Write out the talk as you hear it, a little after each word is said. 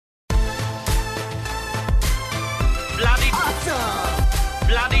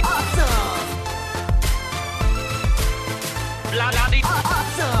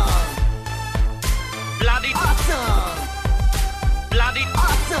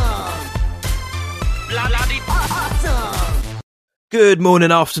Good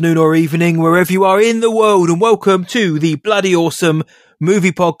morning, afternoon or evening, wherever you are in the world, and welcome to the bloody awesome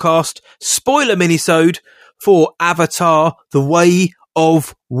movie podcast spoiler minisode for Avatar: The Way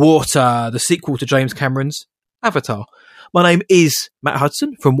of Water, the sequel to James Cameron's Avatar. My name is Matt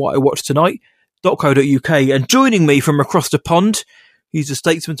Hudson from What I Watched Tonight.co.uk, and joining me from across the pond, he's a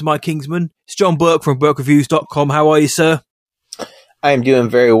statesman to my kingsman, it's John Burke from BurkeReviews.com. How are you, sir? I am doing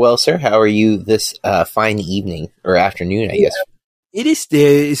very well, sir. How are you this fine evening or afternoon, I guess?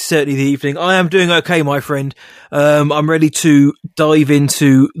 It's certainly the evening. I am doing okay, my friend. I'm ready to dive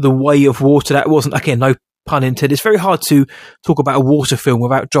into The Way of Water. That wasn't, again, no pun intended. It's very hard to talk about a water film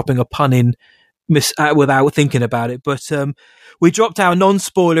without dropping a pun in, without thinking about it. But we dropped our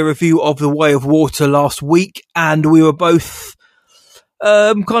non-spoiler review of The Way of Water last week, and we were both we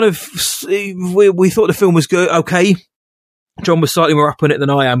thought the film was good, okay. John was slightly more up on it than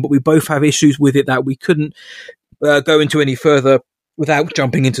I am, but we both have issues with it that we couldn't go into any further without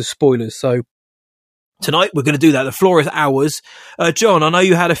jumping into spoilers. So tonight we're going to do that. The floor is ours. John, I know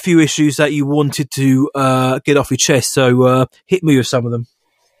you had a few issues that you wanted to get off your chest, so hit me with some of them.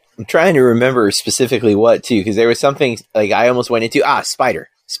 I'm trying to remember specifically what, too, because there was something like I almost went into. Spider.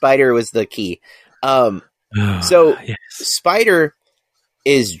 Spider was the key. Yes. Spider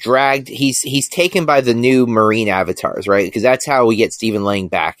is dragged. He's taken by the new marine avatars, right? Because that's how we get Stephen Lang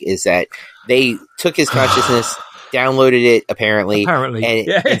back, is that they took his consciousness, downloaded it apparently and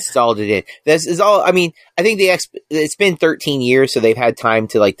installed it in. This is all. I mean, I think it's been 13 years, so they've had time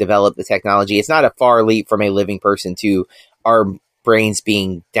to like develop the technology. It's not a far leap from a living person to our brains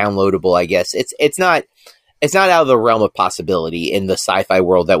being downloadable. I guess it's not out of the realm of possibility in the sci-fi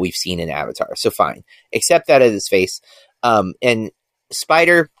world that we've seen in Avatar. So fine, accept that as his face. And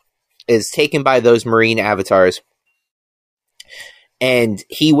Spider is taken by those marine avatars, and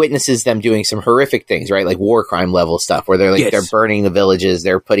he witnesses them doing some horrific things, right? Like war crime level stuff where they're burning the villages.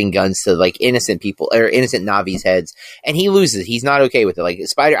 They're putting guns to like innocent people or innocent Na'vi's heads. And he loses. He's not okay with it. Like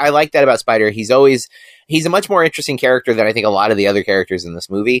Spider, I like that about Spider. He's a much more interesting character than I think a lot of the other characters in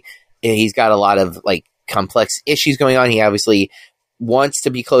this movie. He's got a lot of like complex issues going on. He obviously wants to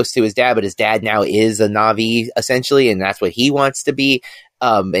be close to his dad, but his dad now is a Na'vi essentially. And that's what he wants to be.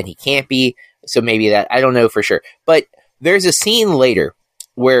 And he can't be. So maybe that, I don't know for sure, but there's a scene later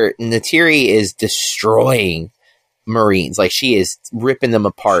where Neytiri is destroying Marines. Like, she is ripping them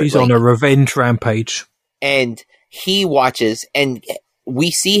apart. She's on a revenge rampage. And he watches, and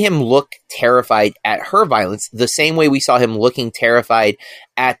we see him look terrified at her violence the same way we saw him looking terrified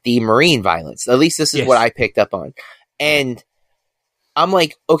at the Marine violence. At least this is what I picked up on. And I'm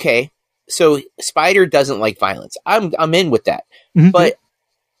like, okay, so Spider doesn't like violence. I'm in with that. Mm-hmm. But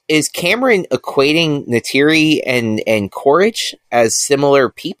is Cameron equating Neytiri and Quaritch as similar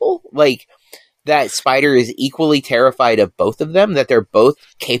people? Like, that Spider is equally terrified of both of them, that they're both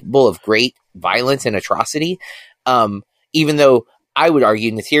capable of great violence and atrocity? Even though I would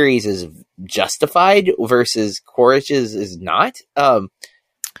argue Neytiri's is justified versus Quaritch's is not. I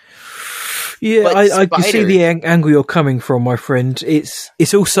can see the angle you're coming from, my friend.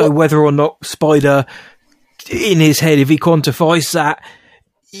 It's also whether or not Spider, in his head, if he quantifies that,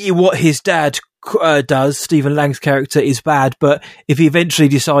 what his dad does, Stephen Lang's character, is bad, but if he eventually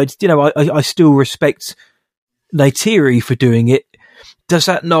decides, I still respect Neytiri for doing it, does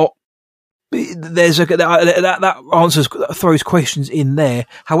that not? There's that throws questions in there.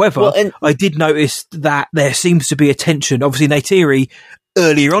 However, I did notice that there seems to be a tension. Obviously, Neytiri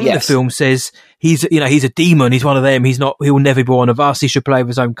earlier on in the film says he's a demon. He's one of them. He'll never be one of us. He should play of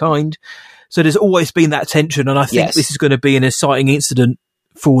his own kind. So there's always been that tension, and I think this is going to be an inciting incident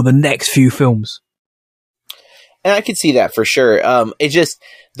for the next few films. And I could see that for sure. It's just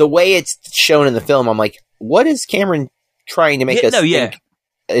the way it's shown in the film. I'm like, what is Cameron trying to make us think?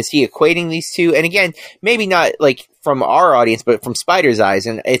 Is he equating these two? And again, maybe not like from our audience, but from Spider's eyes.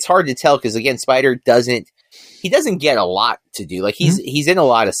 And it's hard to tell because again, Spider doesn't get a lot to do. Like he's in a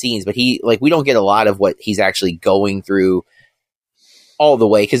lot of scenes, but we don't get a lot of what he's actually going through all the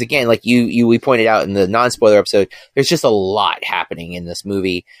way. Because again, like we pointed out in the non-spoiler episode, there's just a lot happening in this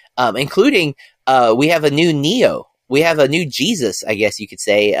movie, including we have a new Neo. We have a new Jesus, I guess you could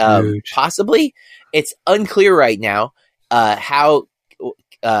say. Possibly. It's unclear right now how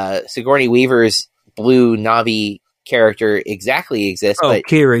Sigourney Weaver's blue Na'vi character exactly exists. But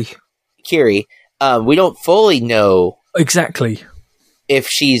Kiri. We don't fully know exactly if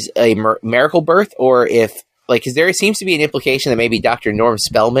she's a miracle birth or if, like, because there seems to be an implication that maybe Dr. Norm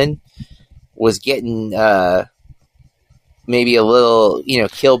Spellman was getting maybe a little,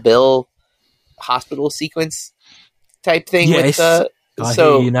 Kill Bill hospital sequence type thing. Yes, I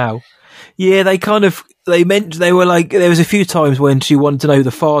hear you now. Yeah, they kind of they were like, there was a few times when she wanted to know who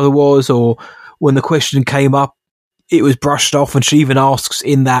the father was, or when the question came up, it was brushed off, and she even asks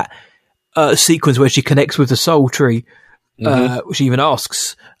in that sequence where she connects with the soul tree. She even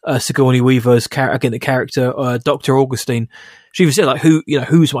asks Sigourney Weaver's the character Dr. Augustine. She even said, like,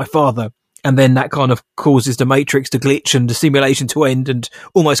 who's my father? And then that kind of causes the Matrix to glitch and the simulation to end, and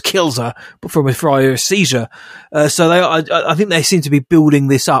almost kills her from a seizure. So I think they seem to be building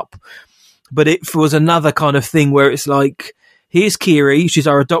this up. But it was another kind of thing where it's like, here's Kiri, she's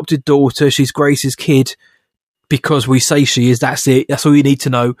our adopted daughter, she's Grace's kid, because we say she is. That's it. That's all you need to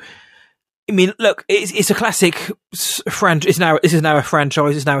know. I mean, look, it's a classic franchise. This is now a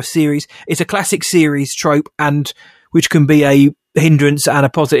franchise. It's now a series. It's a classic series trope, and which can be a hindrance and a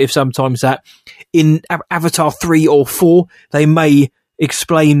positive sometimes. That in Avatar 3 or 4, they may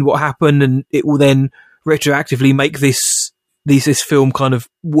explain what happened, and it will then retroactively make this film kind of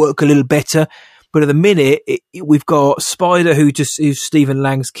work a little better. But at the minute, we've got Spider, who's Stephen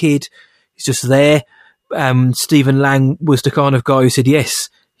Lang's kid. He's just there. Stephen Lang was the kind of guy who said, yes,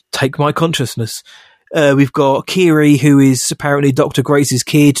 take my consciousness. We've got Kiri, who is apparently Dr. Grace's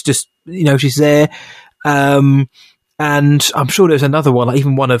kid. Just, she's there. And I'm sure there's another one, like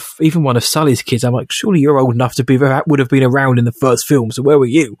even one of Sully's kids. I'm like, surely you're old enough to would have been around in the first film. So where were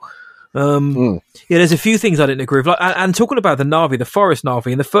you? Yeah, there's a few things I didn't agree with. Like, and talking about the Na'vi, the forest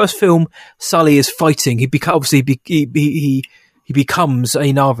Na'vi, in the first film, Sully is fighting. He becomes a Na'vi,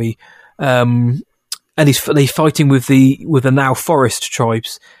 and he's fighting with the now forest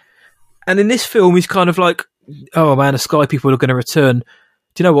tribes. And in this film, he's kind of like, oh man, the sky people are going to return.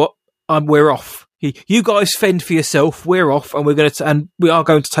 Do you know what? We're off. You guys fend for yourself. We're off, and we are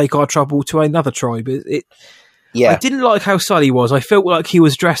going to take our trouble to another tribe. I didn't like how Sully was. I felt like he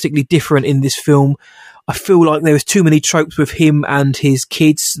was drastically different in this film. I feel like there was too many tropes with him and his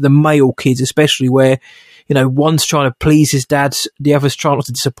kids, the male kids especially, where, one's trying to please his dad, the other's trying not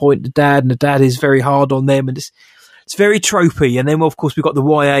to disappoint the dad, and the dad is very hard on them, and it's very tropey. And then, of course, we've got the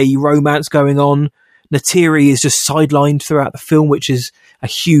YA romance going on. Neytiri is just sidelined throughout the film, which is a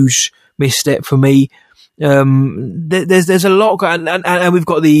huge misstep for me. There's a lot going on, and we've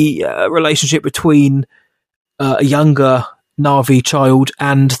got the relationship between a younger Na'vi child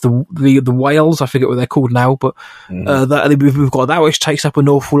and the whales. I forget what they're called now, but we've got that, which takes up an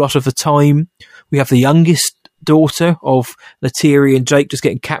awful lot of the time. We have the youngest daughter of Neytiri and Jake just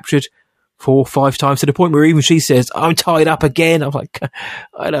getting captured 4 or 5 times, to the point where even she says, I'm tied up again. I'm like,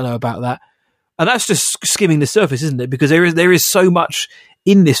 I don't know about that. And that's just skimming the surface, isn't it? Because there is so much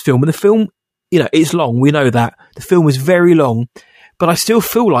in this film, and the film, it's long. We know that the film is very long, but I still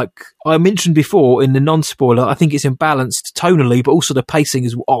feel like I mentioned before in the non-spoiler, I think it's imbalanced tonally, but also the pacing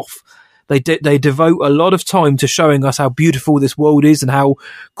is off. They devote a lot of time to showing us how beautiful this world is and how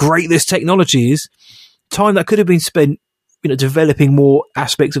great this technology is. Time that could have been spent, developing more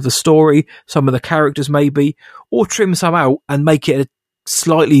aspects of the story, some of the characters maybe, or trim some out and make it a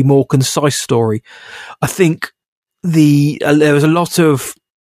slightly more concise story. I think there was a lot of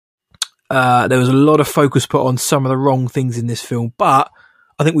focus put on some of the wrong things in this film, but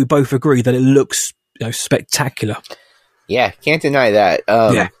I think we both agree that it looks spectacular. Yeah, can't deny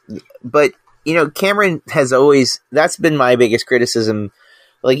that. But Cameron has always, that's been my biggest criticism.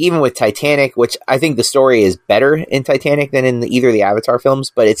 Like, even with Titanic, which I think the story is better in Titanic than in either of the Avatar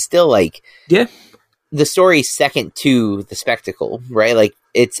films, but it's still like, the story's second to the spectacle, right? Like,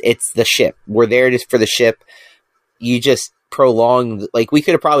 it's the ship. We're there just for the ship. You just prolong, like, we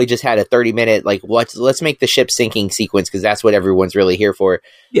could have probably just had a 30-minute, like, let's make the ship sinking sequence, because that's what everyone's really here for.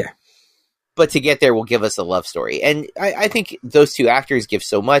 Yeah. But to get there will give us a love story. And I think those two actors give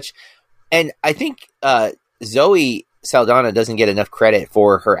so much. And I think Zoe Saldana doesn't get enough credit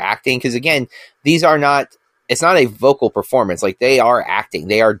for her acting, because, again, it's not a vocal performance. Like, they are acting.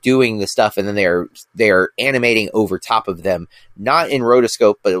 They are doing the stuff, and then they are animating over top of them. Not in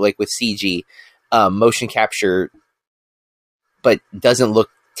rotoscope, but like with CG, motion capture, but doesn't look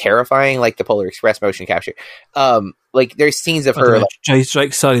terrifying like the Polar Express motion capture. Like, there's scenes of her.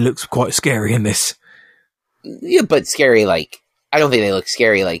 Jake Sully looks quite scary in this. Yeah, but scary, like, I don't think they look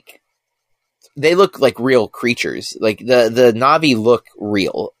scary. Like, they look like real creatures. Like, the Na'vi look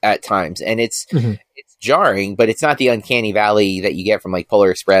real at times, and it's jarring, but it's not the uncanny valley that you get from like Polar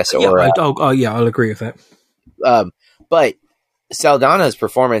Express or. I'll agree with that. But Saldana's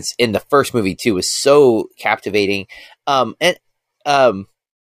performance in the first movie too was so captivating,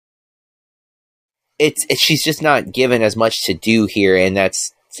 she's just not given as much to do here, and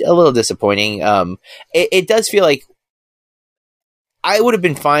that's a little disappointing. It does feel like I would have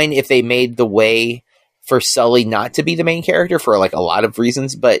been fine if they made the way for Sully not to be the main character for like a lot of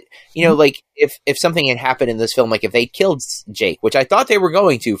reasons. But, you know, like if something had happened in this film, like if they killed Jake, which I thought they were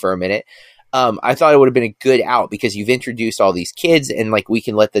going to for a minute, I thought it would have been a good out because you've introduced all these kids and like we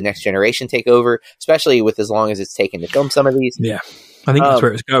can let the next generation take over, especially with as long as it's taken to film some of these. Yeah, I think that's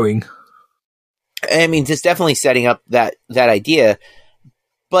where it's going. I mean, it's definitely setting up that idea.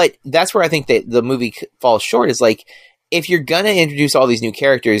 But that's where I think that the movie falls short is like, if you're going to introduce all these new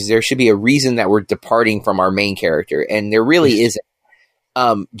characters, there should be a reason that we're departing from our main character. And there really isn't.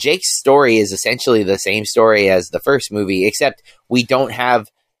 Jake's story is essentially the same story as the first movie, except we don't have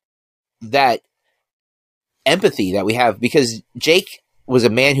that empathy that we have because Jake was a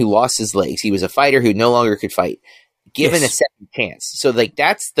man who lost his legs. He was a fighter who no longer could fight, given a second chance. So like,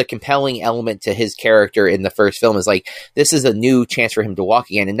 that's the compelling element to his character in the first film is like, this is a new chance for him to walk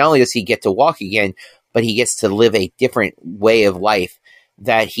again. And not only does he get to walk again, but he gets to live a different way of life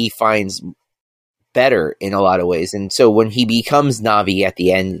that he finds better in a lot of ways. And so when he becomes Na'vi at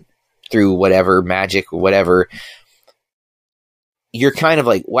the end through whatever magic or whatever, you're kind of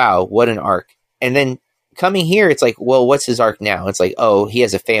like, wow, what an arc. And then coming here, it's like, well, what's his arc now? It's like, oh, he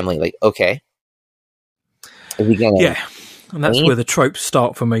has a family. Like, okay. Yeah. And that's where the tropes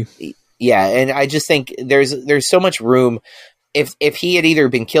start for me. Yeah. And I just think there's so much room. If he had either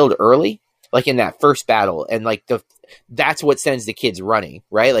been killed early, like in that first battle, and like that's what sends the kids running,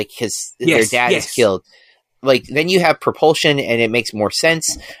 right? Like because their dad is killed. Like then you have propulsion, and it makes more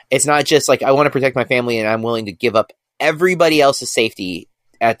sense. It's not just like I want to protect my family, and I'm willing to give up everybody else's safety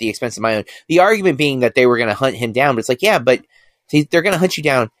at the expense of my own. The argument being that they were going to hunt him down, but it's like, yeah, but they're going to hunt you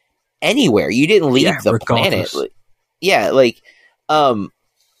down anywhere. You didn't leave the planet. Yeah, like,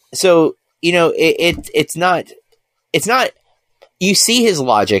 so you know, it's not. You see his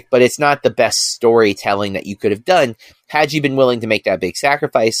logic, but it's not the best storytelling that you could have done had you been willing to make that big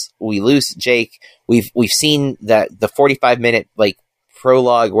sacrifice. We lose Jake. We've seen that the 45-minute like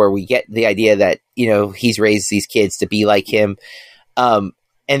prologue where we get the idea that, you know, he's raised these kids to be like him. And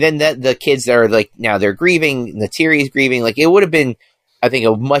then the kids that are like, now they're grieving, Neytiri's grieving. Like it would have been, I think,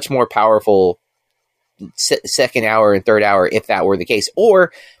 a much more powerful second hour and third hour if that were the case.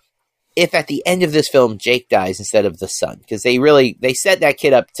 Or if at the end of this film, Jake dies instead of the son, because they set that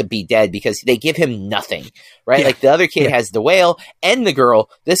kid up to be dead because they give him nothing, right? Yeah. Like the other kid has the whale and the girl.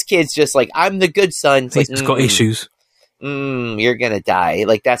 This kid's just like, I'm the good son. It's He's got issues. You're going to die.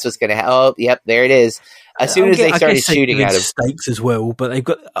 Like that's what's going to happen. Oh, yep, there it is. As soon as they started shooting at him. Stakes as well, but they've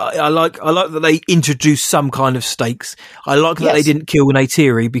got, I like that they introduced some kind of stakes. I like that they didn't kill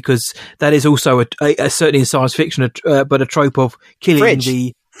Neytiri because that is also certainly in science fiction, but a trope of killing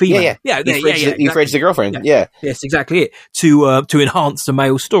the female. You fridge the girlfriend. Yeah. Yes, exactly it. To enhance the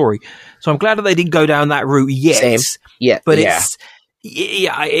male story. So I'm glad that they didn't go down that route yet. Same. Yeah. But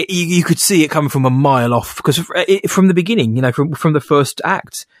you could see it coming from a mile off because from the beginning, you know, from the first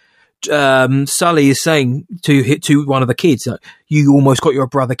act, Sully is saying to one of the kids, you almost got your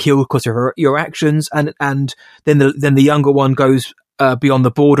brother killed because of your actions. And then the younger one goes beyond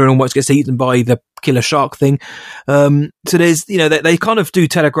the border and almost gets eaten by the killer shark thing. So there's, you know, they kind of do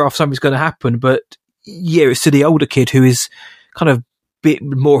telegraph something's going to happen, but yeah, it's to the older kid who is kind of bit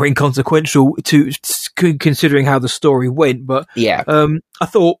more inconsequential to considering how the story went. But I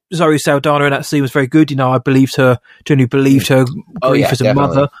thought Zoe Saldana in that scene was very good. You know, I genuinely believed her grief as a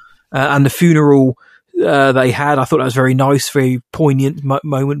mother, and the funeral they had, I thought that was very nice, very poignant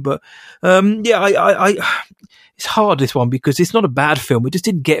moment. But I it's hard, this one, because it's not a bad film. It just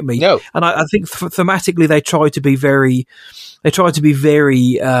didn't get me. No. And I think thematically they tried to be very,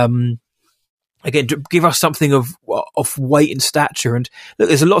 again, to give us something of weight and stature. And look,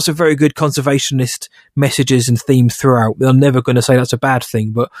 there's lots of very good conservationist messages and themes throughout. I'm never going to say that's a bad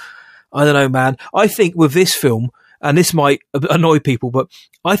thing, but I don't know, man. I think with this film, and this might annoy people, but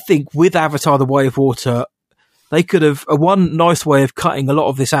I think with Avatar: The Way of Water, they could have, one nice way of cutting a lot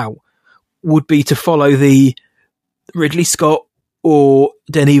of this out would be to follow the Ridley Scott or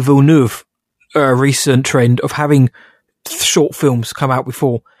Denis Villeneuve recent trend of having short films come out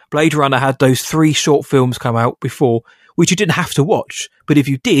before. Blade Runner had those 3 short films come out before, which you didn't have to watch. But if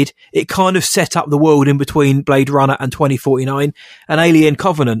you did, it kind of set up the world in between Blade Runner and 2049. And Alien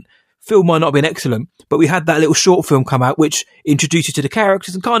Covenant, film might not have been excellent, but we had that little short film come out, which introduced you to the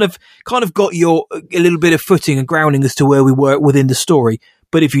characters and kind of got a little bit of footing and grounding as to where we were within the story.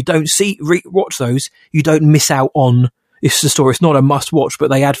 But if you don't watch those, you don't miss out on it's the story. It's not a must watch, but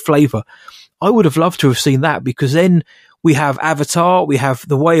they add flavour. I would have loved to have seen that, because then we have Avatar, we have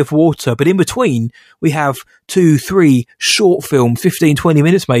The Way of Water, but in between we have 2-3 short film, 15, 20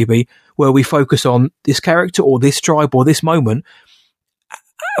 minutes maybe, where we focus on this character or this tribe or this moment.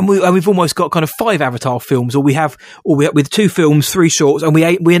 and we've almost got kind of 5 Avatar films, or we have with 2 films, 3 shorts, and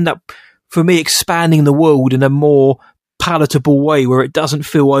we end up, for me, expanding the world in a more palatable way where it doesn't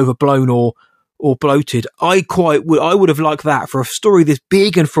feel overblown or bloated. I would have liked that for a story this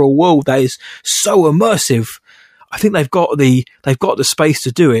big and for a world that is so immersive. I think they've got the space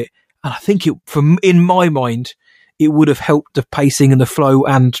to do it, and I think in my mind, it would have helped the pacing and the flow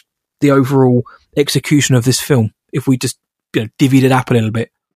and the overall execution of this film if we just divvied it up a little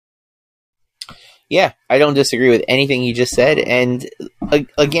bit. Yeah, I don't disagree with anything you just said, and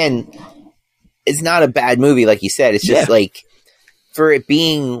again, it's not a bad movie, like you said. It's just like, for it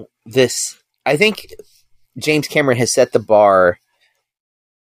being this, I think James Cameron has set the bar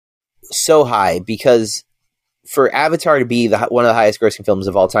so high, because for Avatar to be one of the highest grossing films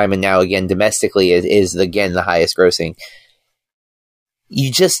of all time, and now again domestically is again the highest grossing,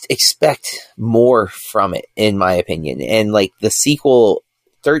 you just expect more from it, in my opinion. And like the sequel,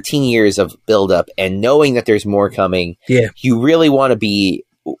 13 years of build up, and knowing that there's more coming, you really want to be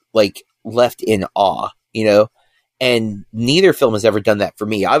like left in awe, and neither film has ever done that for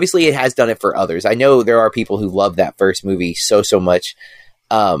me. Obviously it has done it for others. I know there are people who love that first movie so much.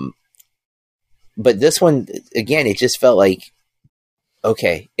 But this one, again, it just felt like,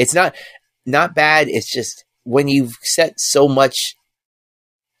 okay, it's not bad. It's just when you've set so much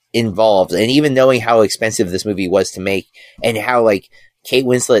involved, and even knowing how expensive this movie was to make, and how like Kate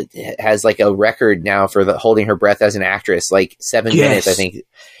Winslet has like a record now for holding her breath as an actress, like 7 minutes, I think.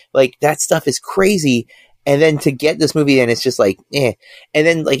 Like that stuff is crazy. And then to get this movie, and it's just like, eh. And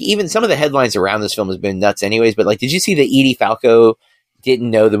then like even some of the headlines around this film has been nuts anyways. But like, did you see that Edie Falco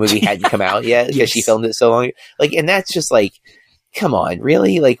didn't know the movie hadn't come out yet because she filmed it so long? Like, and that's just like, come on,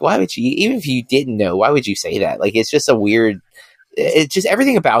 really? Like, why would you, even if you didn't know, why would you say that? Like, it's just a weird, it's just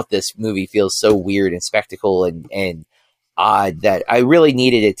everything about this movie feels so weird and spectacle and odd that I really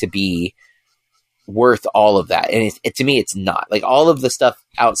needed it to be worth all of that. And to me, it's not. Like, all of the stuff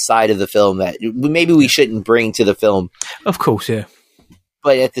outside of the film that maybe we shouldn't bring to the film. Of course, yeah.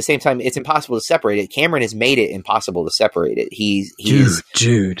 But at the same time, it's impossible to separate it. Cameron has made it impossible to separate it. He's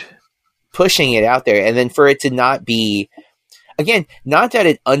Jude pushing it out there, and then for it to not be, again, not that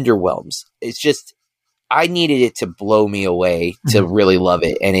it underwhelms. It's just I needed it to blow me away to really love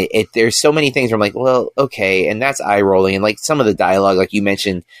it. And it there's so many things where I'm like, well, okay, and that's eye rolling, and like some of the dialogue, like you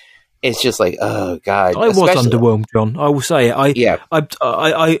mentioned, it's just like, oh god. I was underwhelmed, John. I will say it.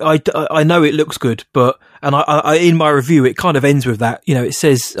 I know it looks good, but I in my review it kind of ends with that. It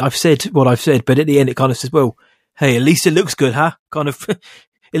says I've said what I've said, but at the end it kind of says, well, hey, at least it looks good, huh? Kind of,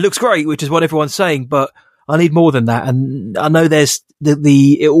 it looks great, which is what everyone's saying, but I need more than that. And I know there's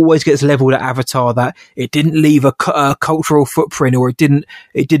it always gets leveled at Avatar that it didn't leave a cultural footprint, or it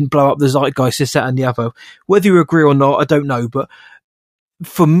didn't blow up the zeitgeist, this, that, and the other. Whether you agree or not, I don't know, but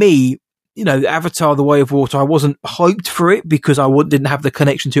for me, Avatar: The Way of Water, I wasn't hyped for it because I didn't have the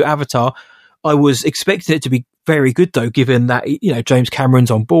connection to Avatar. I was expecting it to be very good, though, given that, James Cameron's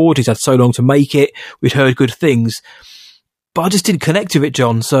on board. He's had so long to make it. We'd heard good things. But I just didn't connect with it,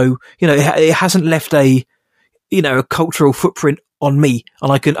 John. So, it hasn't left a cultural footprint on me.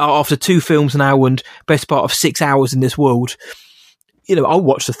 And I can, after 2 films now and best part of 6 hours in this world, I'll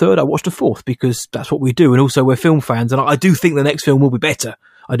watch the third, I'll watch the fourth, because that's what we do. And also we're film fans. And I do think the next film will be better.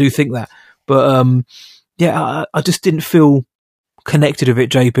 I do think that. But, I just didn't feel connected with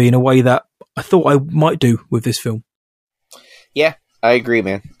it, JB, in a way that I thought I might do with this film. Yeah, I agree,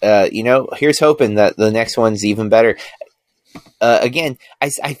 man. Here's hoping that the next one's even better. Again,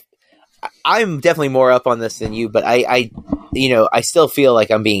 I'm definitely more up on this than you, but I still feel like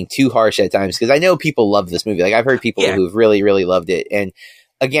I'm being too harsh at times, because I know people love this movie. Like, I've heard people who've really, really loved it. And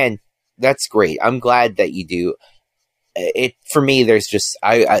again, that's great. I'm glad that you do. For me, there's just,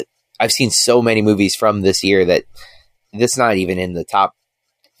 I've seen so many movies from this year that this not even in the top,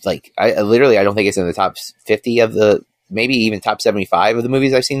 like, I don't think it's in the top 50 of the, maybe even top 75 of the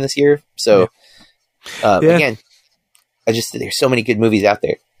movies I've seen this year. So, again, there's so many good movies out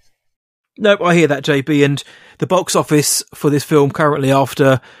there. No, I hear that, JB, and the box office for this film currently,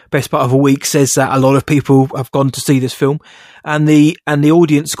 after best part of a week, says that a lot of people have gone to see this film, and the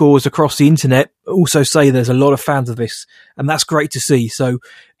audience scores across the internet also say there's a lot of fans of this, and that's great to see. So,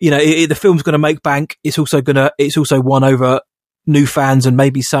 the film's going to make bank. It's also won over new fans and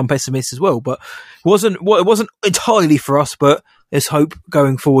maybe some pessimists as well. But it wasn't entirely for us, but there's hope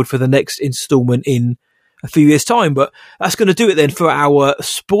going forward for the next instalment in a few years' time. But that's going to do it then for our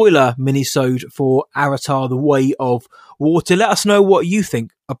spoiler minisode for Avatar: The Way of Water. Let us know what you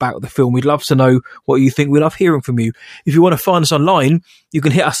think about the film. We'd love to know what you think. We love hearing from you. If you want to find us online, you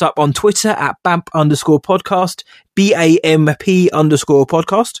can hit us up on Twitter at BAMP_podcast,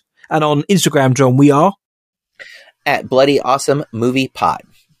 BAMP_podcast. And on Instagram, John, we are at Bloody Awesome Movie Pod.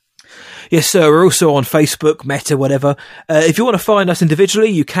 Yes, sir. We're also on Facebook, Meta, whatever. If you want to find us individually,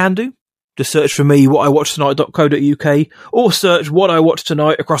 you can do. Just search for me, whatIwatchedtonight.co.uk, or search What I Watched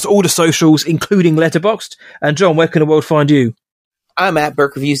Tonight across all the socials, including Letterboxd. And John, where can the world find you? I'm at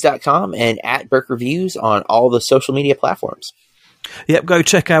BurkeReviews.com and at BurkeReviews on all the social media platforms. Yep, go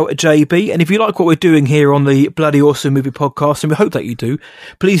check out JB. And if you like what we're doing here on the Bloody Awesome Movie Podcast, and we hope that you do,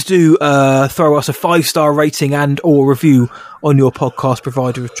 please do throw us a 5-star rating and or review on your podcast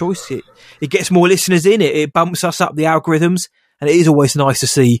provider of choice. It gets more listeners in, it bumps us up the algorithms, and it is always nice to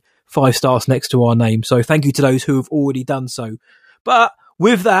see 5 stars next to our name. So thank you to those who have already done so. But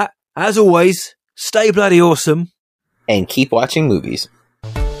with that, as always, stay bloody awesome. And keep watching movies.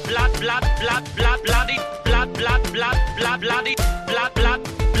 Blood, blood, blood, blood, bloody, blood, blood, blood, blood, bloody, blood, blood,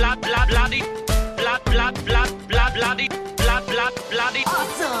 blood, blood, bloody, blood, blood, blood, blood, bloody, blood, blood, bloody.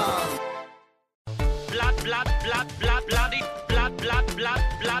 Awesome. Blood, blood, blood, blood, bloody, blood, blood, blood,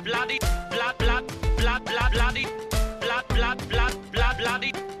 blood, bloody, blood, blood, blood, blood, bloody.